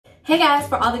Hey guys,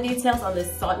 for all the details on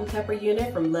this salt and pepper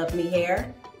unit from LuvMe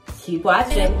Hair, keep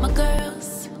watching. My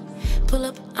girls, pull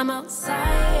up, I'm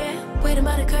outside, waiting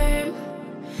by the curb.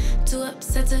 Too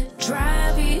upset to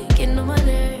drive, you getting on my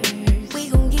nerves. We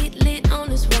gon' get lit on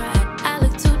this ride. I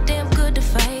look too damn good to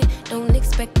fight. Don't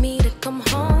expect me to come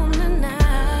home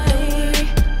tonight. Don't worry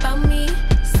about me,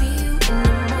 see you in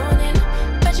the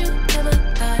morning. Bet you never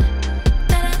thought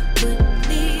that I would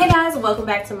leave. Hey guys, welcome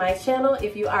back to my channel.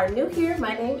 If you are new here,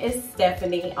 my name is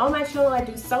Stephanie. On my channel, I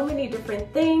do so many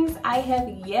different things. I have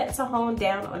yet to hone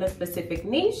down on a specific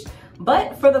niche,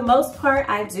 but for the most part,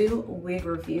 I do wig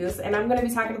reviews, and I'm gonna be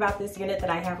talking about this unit that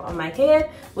I have on my head,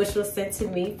 which was sent to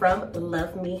me from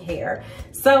LuvMe Hair.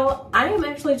 So I am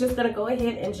actually just gonna go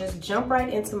ahead and just jump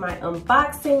right into my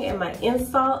unboxing and my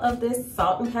install of this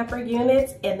salt and pepper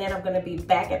unit, and then I'm gonna be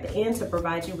back at the end to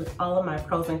provide you with all of my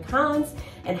pros and cons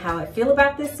and how I feel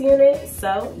about this unit.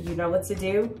 So you know what to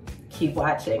do, keep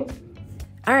watching.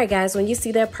 All right guys, when you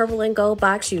see that purple and gold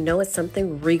box, you know it's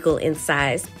something regal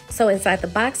inside. So inside the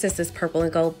box is this purple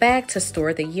and gold bag to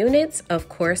store the units, of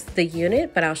course the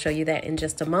unit, but I'll show you that in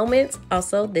just a moment.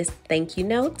 Also this thank you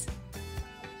note,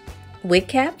 wig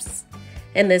caps,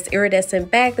 and this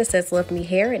iridescent bag that says LuvMe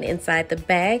Hair, and inside the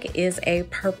bag is a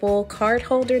purple card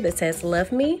holder that says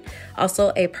LuvMe,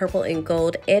 also a purple and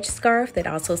gold edge scarf that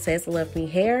also says LuvMe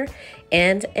Hair,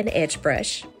 and an edge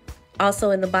brush.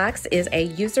 Also in the box is a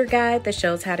user guide that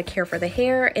shows how to care for the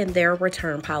hair and their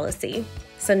return policy.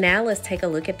 So now let's take a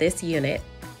look at this unit.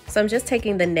 So I'm just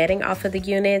taking the netting off of the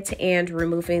unit and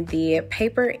removing the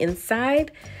paper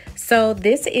inside. So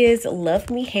this is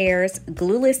LuvMe Hair's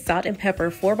Glueless Salt and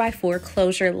Pepper 4x4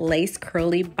 Closure Lace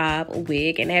Curly Bob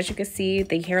Wig. And as you can see,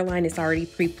 the hairline is already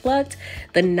pre-plucked.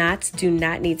 The knots do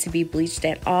not need to be bleached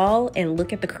at all. And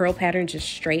look at the curl pattern just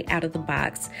straight out of the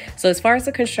box. So as far as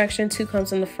the construction, 2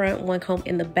 combs in the front, 1 comb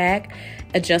in the back,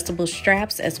 adjustable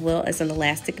straps, as well as an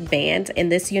elastic band.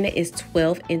 And this unit is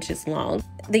 12 inches long.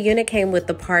 The unit came with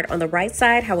the part on the right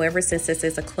side. However, since this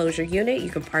is a closure unit,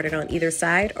 you can part it on either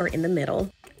side or in the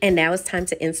middle. And now it's time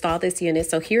to install this unit.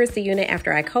 So here is the unit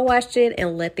after I co-washed it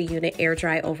and let the unit air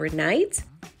dry overnight.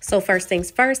 So first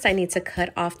things first, I need to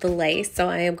cut off the lace. So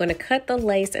I am going to cut the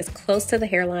lace as close to the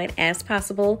hairline as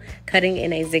possible, cutting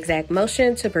in a zigzag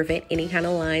motion to prevent any kind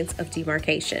of lines of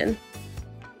demarcation.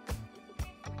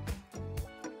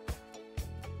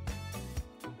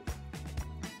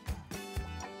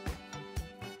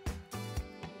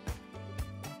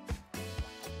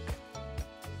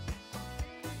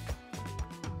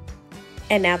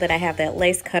 And now that I have that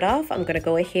lace cut off, I'm going to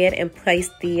go ahead and place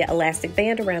the elastic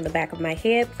band around the back of my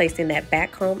head, placing that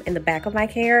back comb in the back of my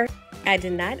hair. I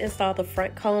did not install the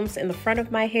front combs in the front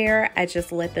of my hair. I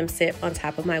just let them sit on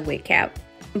top of my wig cap.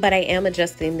 But I am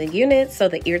adjusting the unit so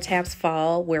the ear tabs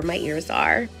fall where my ears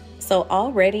are. So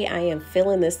already I am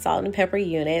feeling this salt and pepper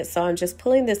unit. So I'm just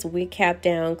pulling this wig cap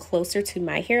down closer to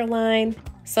my hairline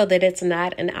so that it's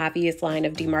not an obvious line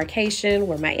of demarcation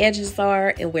where my edges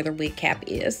are and where the wig cap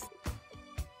is.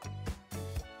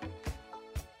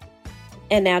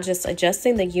 And now just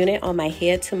adjusting the unit on my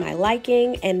head to my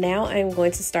liking. And now I'm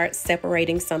going to start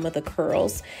separating some of the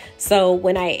curls. So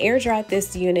when I air dried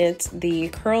this unit, the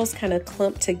curls kind of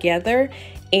clumped together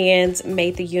and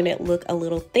made the unit look a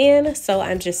little thin. So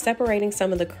I'm just separating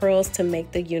some of the curls to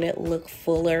make the unit look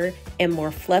fuller and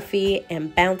more fluffy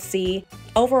and bouncy.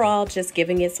 Overall, just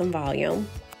giving it some volume.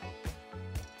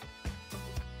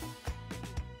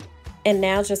 And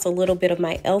now just a little bit of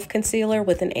my e.l.f. concealer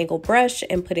with an angled brush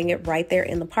and putting it right there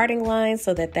in the parting line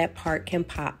so that that part can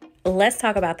pop. Let's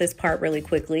talk about this part really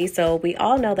quickly. So we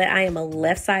all know that I am a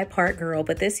left side part girl,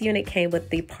 but this unit came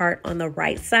with the part on the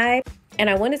right side. And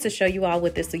I wanted to show you all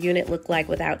what this unit looked like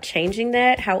without changing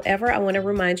that. However, I want to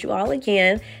remind you all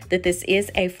again that this is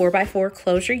a 4x4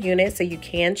 closure unit, so you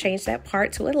can change that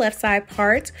part to a left side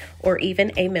part or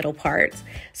even a middle part.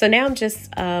 So now I'm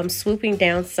just swooping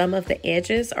down some of the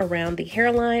edges around the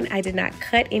hairline. I did not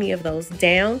cut any of those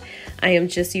down. I am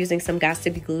just using some Got to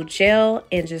Be Glue gel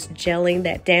and just gelling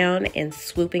that down and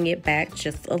swooping it back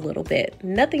just a little bit.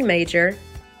 Nothing major.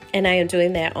 And I am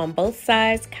doing that on both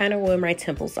sides, kind of where my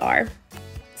temples are.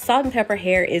 Salt and pepper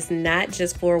hair is not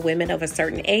just for women of a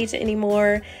certain age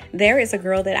anymore. There is a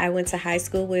girl that I went to high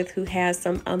school with who has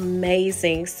some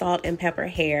amazing salt and pepper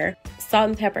hair. Salt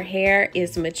and pepper hair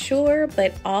is mature,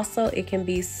 but also it can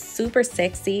be super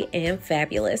sexy and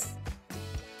fabulous.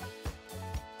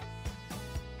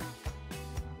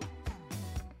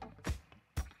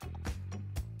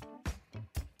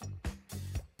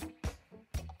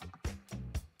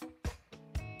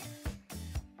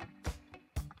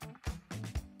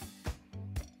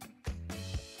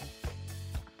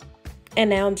 And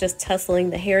now I'm just tussling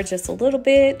the hair just a little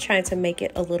bit, trying to make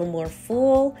it a little more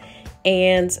full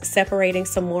and separating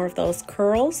some more of those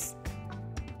curls.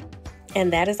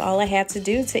 And that is all I had to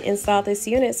do to install this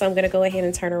unit. So I'm going to go ahead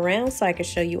and turn around so I can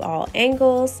show you all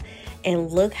angles.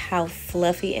 And look how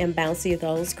fluffy and bouncy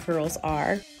those curls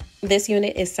are. This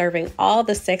unit is serving all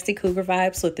the sexy cougar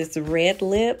vibes with this red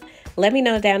lip. Let me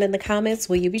know down in the comments,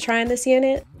 will you be trying this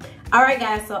unit? All right,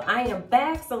 guys, so I am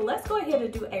back. So let's go ahead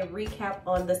and do a recap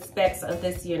on the specs of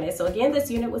this unit. So again, this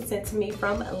unit was sent to me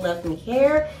from LuvMe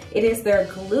Hair. It is their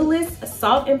Glueless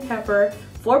Salt and Pepper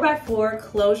 4x4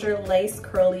 closure lace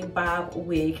curly bob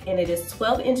wig, and it is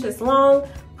 12 inches long.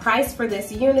 Price for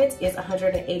this unit is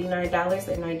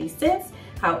 $189.90.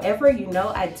 However, you know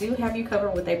I do have you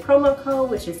covered with a promo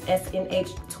code, which is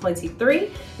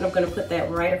SNH23, and I'm going to put that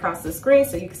right across the screen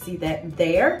so you can see that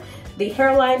there. The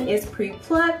hairline is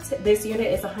pre-plucked. This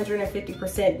unit is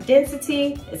 150%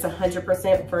 density. It's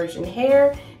 100% virgin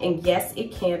hair, and yes,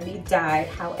 it can be dyed.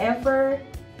 However,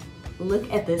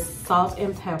 look at this salt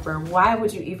and pepper. Why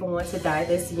would you even want to dye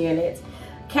this unit?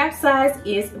 Cap size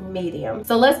is medium.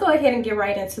 So let's go ahead and get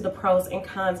right into the pros and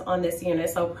cons on this unit.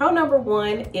 So pro number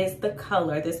one is the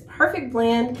color. This perfect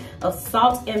blend of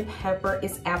salt and pepper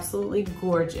is absolutely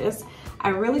gorgeous. I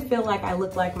really feel like I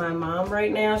look like my mom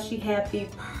right now. She had the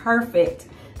perfect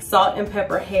salt and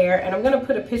pepper hair, and I'm gonna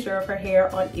put a picture of her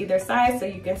hair on either side so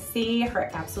you can see her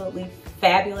absolutely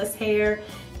fabulous hair.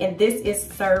 And this is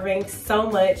serving so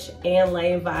much Ann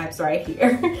Lane vibes right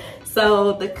here.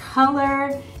 So the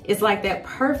color is like that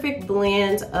perfect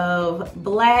blend of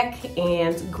black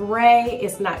and gray.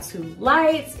 It's not too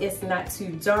light, it's not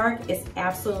too dark. It's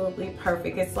absolutely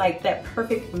perfect. It's like that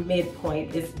perfect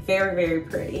midpoint. It's very, very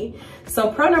pretty.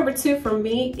 So pro number two for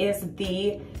me is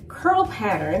the curl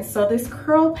pattern. So this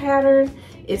curl pattern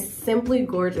is simply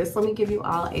gorgeous. Let me give you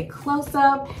all a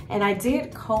close-up. And I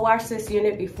did co-wash this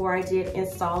unit before I did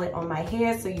install it on my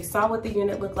head. So you saw what the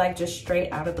unit looked like just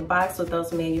straight out of the box with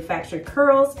those manufactured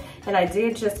curls. And I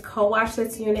did just co-wash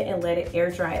this unit and let it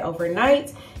air dry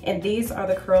overnight. And these are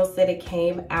the curls that it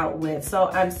came out with. So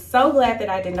I'm so glad that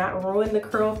I did not ruin the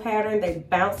curl pattern. They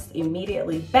bounced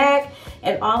immediately back.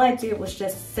 And all I did was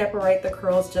just separate the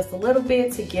curls just a little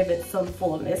bit to give it some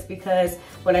fullness, because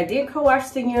when I did co-wash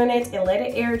the unit and let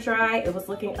it air dry, it was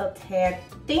looking a tad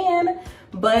thin.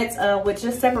 But with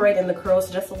just separating the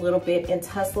curls just a little bit and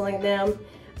tussling them,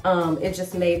 it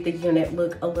just made the unit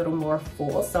look a little more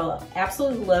full. So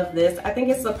absolutely love this. I think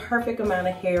it's the perfect amount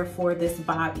of hair for this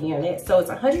bob unit. So it's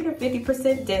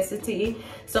 150% density.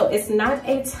 So it's not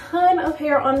a ton of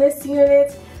hair on this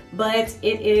unit, but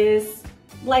it is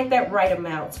like that right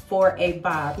amount for a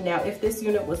bob. Now, if this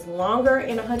unit was longer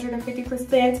in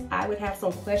 150%, I would have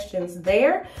some questions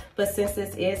there. But since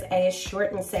this is a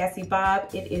short and sassy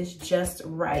bob, it is just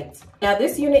right. Now,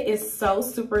 this unit is so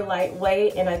super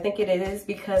lightweight, and I think it is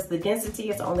because the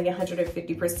density is only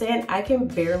 150%. I can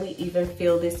barely even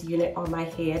feel this unit on my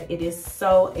head. It is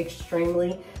so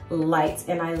extremely light,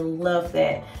 and I love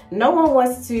that. No one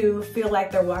wants to feel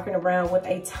like they're walking around with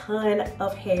a ton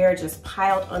of hair just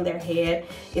piled on their head.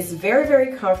 It's very,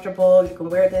 very comfortable. You can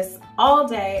wear this all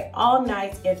day, all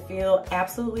night, and feel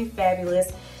absolutely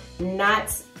fabulous.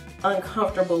 Not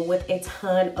uncomfortable with a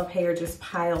ton of hair just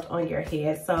piled on your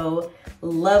head. So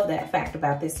love that fact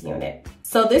about this unit.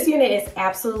 So this unit is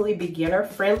absolutely beginner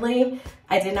friendly.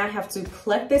 I did not have to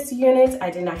pluck this unit.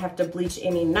 I did not have to bleach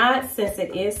any knots. Since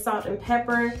it is salt and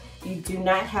pepper, you do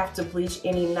not have to bleach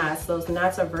any knots. Those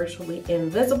knots are virtually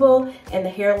invisible, and the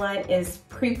hairline is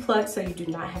pre-plucked, so you do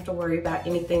not have to worry about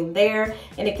anything there.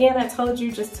 And again, I told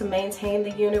you just to maintain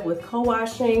the unit with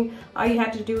co-washing, all you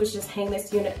have to do is just hang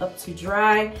this unit up to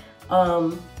dry,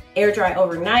 air dry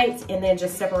overnight, and then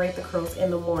just separate the curls in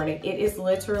the morning. It is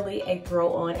literally a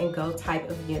throw on and go type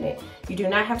of unit. You do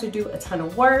not have to do a ton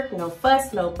of work, no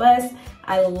fuss, no fuss.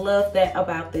 I love that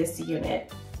about this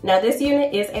unit. Now this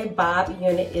unit is a bob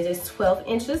unit. It is 12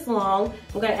 inches long.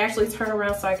 I'm gonna actually turn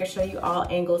around so I can show you all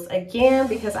angles again,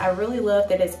 because I really love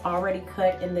that it's already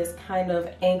cut in this kind of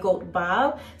angled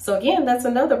bob. So again, that's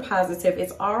another positive.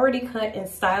 It's already cut in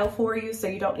style for you, so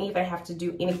you don't even have to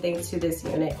do anything to this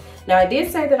unit. Now I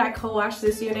did say that I co-washed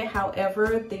this unit.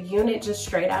 However, the unit just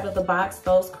straight out of the box,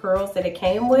 those curls that it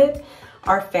came with,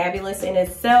 are fabulous in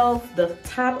itself. The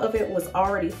top of it was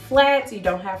already flat. You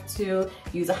don't have to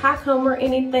use a hot comb or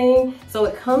anything. So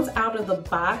it comes out of the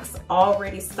box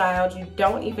already styled. You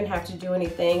don't even have to do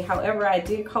anything. However, I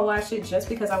did co-wash it just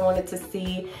because I wanted to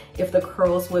see if the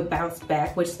curls would bounce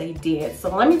back, which they did.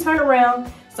 So let me turn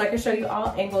around so I can show you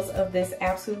all angles of this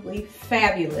absolutely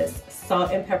fabulous salt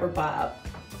and pepper bob.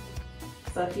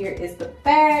 So here is the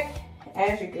back,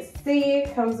 as you can see,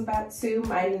 it comes about to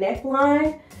my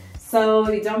neckline.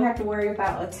 So you don't have to worry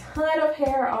about a ton of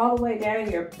hair all the way down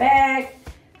your back.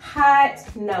 Hot,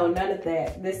 no, none of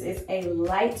that. This is a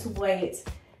lightweight,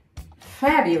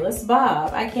 fabulous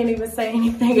bob. I can't even say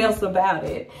anything else about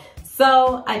it.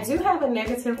 So I do have a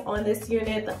negative on this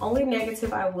unit. The only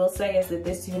negative I will say is that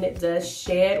this unit does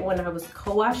shed when I was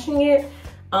co-washing it.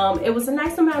 It was a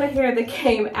nice amount of hair that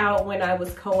came out when I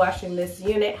was co-washing this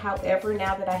unit. However,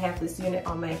 now that I have this unit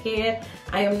on my head,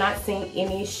 I am not seeing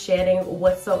any shedding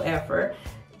whatsoever.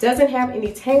 Doesn't have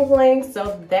any tangling,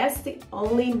 so that's the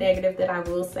only negative that I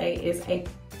will say is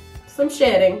some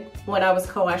shedding when I was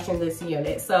co-washing this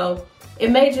unit. So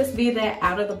it may just be that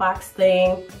out of the box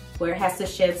thing where it has to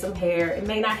shed some hair. It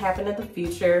may not happen in the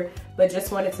future, but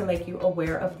just wanted to make you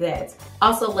aware of that.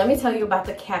 Also, let me tell you about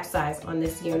the cap size on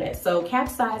this unit. So cap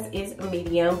size is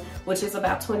medium, which is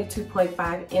about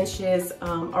 22.5 inches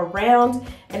around.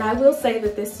 And I will say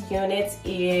that this unit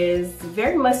is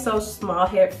very much so small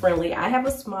head friendly. I have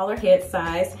a smaller head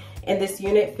size and this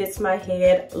unit fits my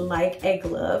head like a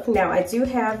glove. Now I do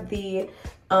have the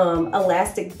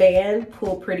elastic band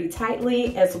pulled pretty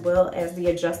tightly, as well as the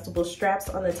adjustable straps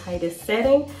on the tightest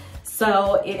setting.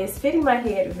 So it is fitting my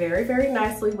head very, very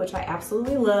nicely, which I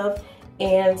absolutely love.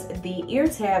 And the ear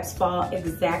tabs fall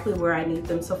exactly where I need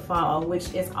them to fall,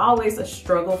 which is always a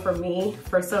struggle for me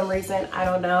for some reason, I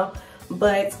don't know.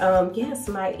 But yes,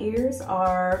 my ears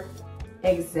are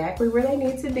exactly where they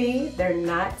need to be. They're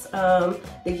not, the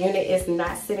unit is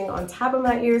not sitting on top of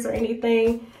my ears or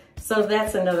anything. So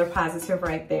that's another positive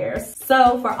right there.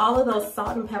 So for all of those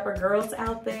salt and pepper girls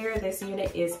out there, this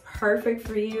unit is perfect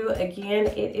for you. Again,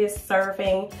 it is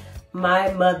serving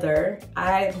my mother.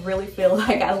 I really feel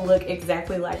like I look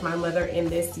exactly like my mother in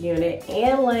this unit.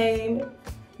 And Lane,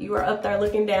 you are up there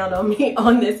looking down on me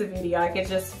on this video. I can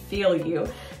just feel you.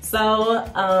 So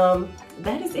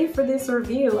that is it for this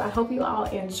review. I hope you all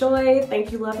enjoyed.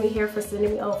 Thank you, LuvMe Hair, for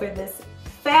sending me over this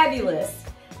fabulous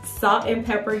salt and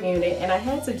pepper unit, and I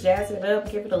had to jazz it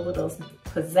up, give it a little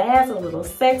pizzazz, a little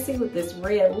sexy with this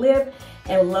red lip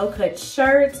and low cut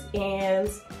shirt. And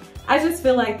I just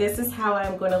feel like this is how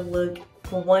I'm going to look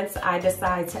once I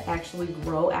decide to actually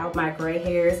grow out my gray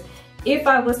hairs. If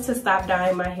I was to stop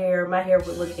dyeing my hair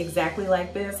would look exactly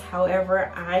like this.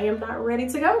 However, I am not ready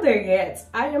to go there yet.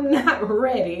 I am not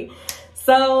ready.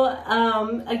 So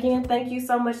again, thank you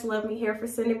so much, LuvMe Hair, for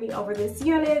sending me over this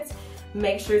unit.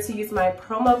 Make sure to use my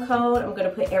promo code. I'm going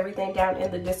to put everything down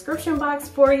in the description box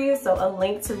for you. So a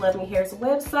link to LuvMe Hair's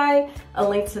website, a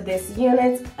link to this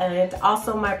unit, and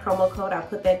also my promo code. I'll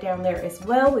put that down there as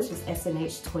well, which is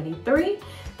SNH23.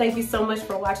 Thank you so much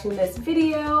for watching this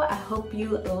video. I hope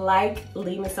you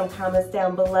leave me some comments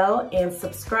down below, and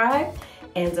subscribe.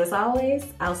 And as always,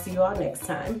 I'll see you all next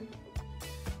time.